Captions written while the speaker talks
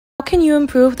How can you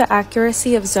improve the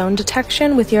accuracy of zone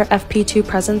detection with your FP2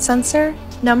 Presence Sensor?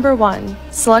 Number 1.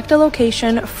 Select a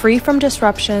location free from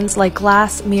disruptions like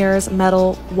glass, mirrors,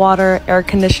 metal, water, air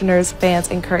conditioners,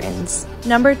 fans, and curtains.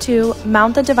 Number 2.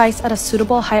 Mount the device at a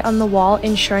suitable height on the wall,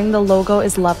 ensuring the logo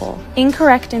is level.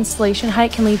 Incorrect installation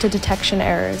height can lead to detection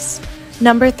errors.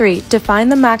 Number 3. Define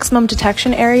the maximum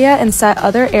detection area and set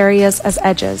other areas as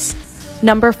edges.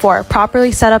 Number 4.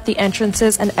 Properly set up the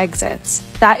entrances and exits.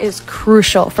 That is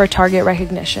crucial for target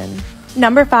recognition.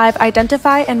 Number 5.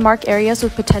 Identify and mark areas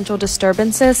with potential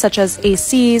disturbances such as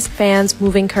ACs, fans,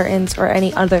 moving curtains, or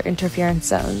any other interference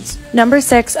zones. Number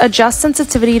 6. Adjust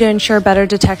sensitivity to ensure better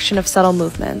detection of subtle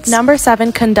movements. Number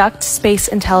 7. Conduct space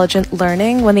intelligent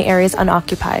learning when the area is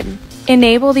unoccupied.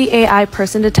 Enable the AI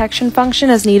person detection function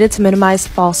as needed to minimize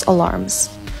false alarms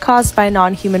caused by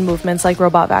non-human movements like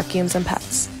robot vacuums and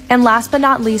pets. And last but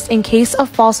not least, in case of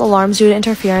false alarms due to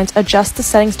interference, adjust the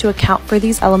settings to account for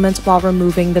these elements while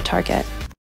removing the target.